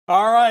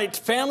All right,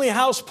 Family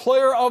House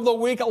Player of the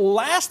Week.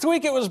 Last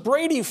week it was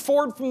Brady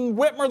Ford from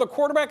Whitmer, the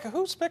quarterback.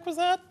 Whose pick was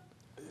that?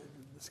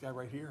 This guy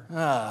right here.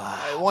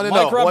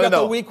 Mike Rubb got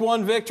the Week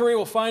 1 victory.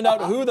 We'll find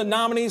out who the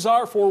nominees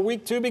are for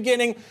Week 2,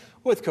 beginning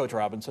with Coach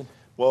Robinson.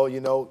 Well,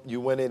 you know,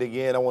 you win it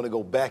again. I want to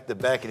go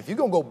back-to-back. And if you're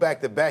going to go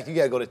back-to-back, you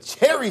got to go to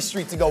Cherry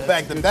Street to go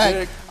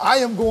back-to-back. I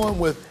am going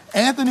with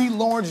Anthony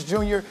Lawrence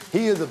Jr.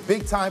 He is a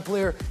big-time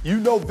player. You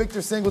know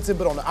Victor Singleton,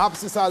 but on the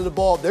opposite side of the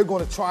ball, they're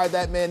going to try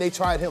that man. They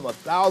tried him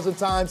 1,000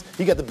 times.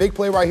 He got the big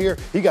play right here.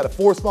 He got a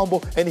forced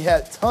fumble, and he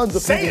had tons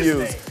of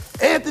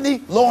PBUs.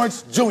 Anthony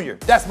Lawrence Jr.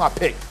 That's my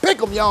pick. Pick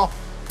him, y'all.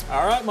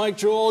 All right, Mike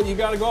Jewell, you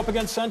got to go up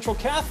against Central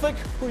Catholic.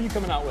 Who are you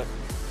coming out with?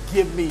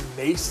 Give me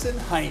Mason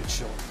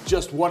Heinschel.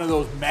 Just one of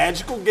those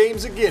magical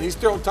games again. He's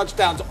throwing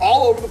touchdowns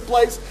all over the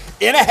place.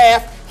 In a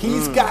half,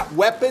 he's got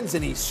weapons,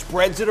 and he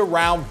spreads it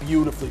around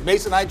beautifully.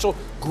 Mason Heinschel,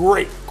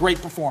 great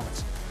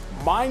performance.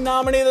 My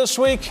nominee this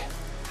week,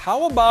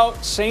 how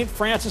about St.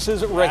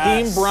 Francis's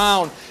Raheem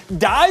Brown?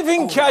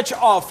 Diving catch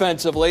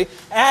offensively,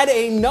 add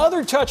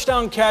another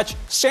touchdown catch,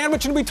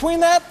 sandwich in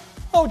between that.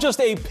 Oh, just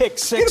a pick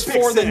six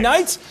for the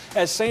Knights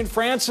as St.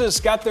 Francis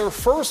got their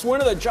first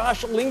win of the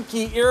Josh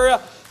Linke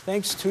era,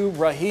 thanks to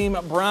Raheem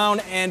Brown.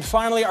 And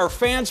finally, our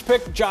fans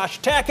pick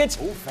Josh Tackett.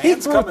 He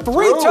threw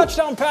 3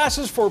 touchdown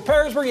passes for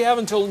Perrysburg. You have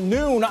until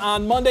noon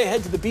on Monday.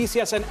 Head to the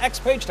BCSN X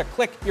page to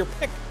click your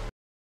pick.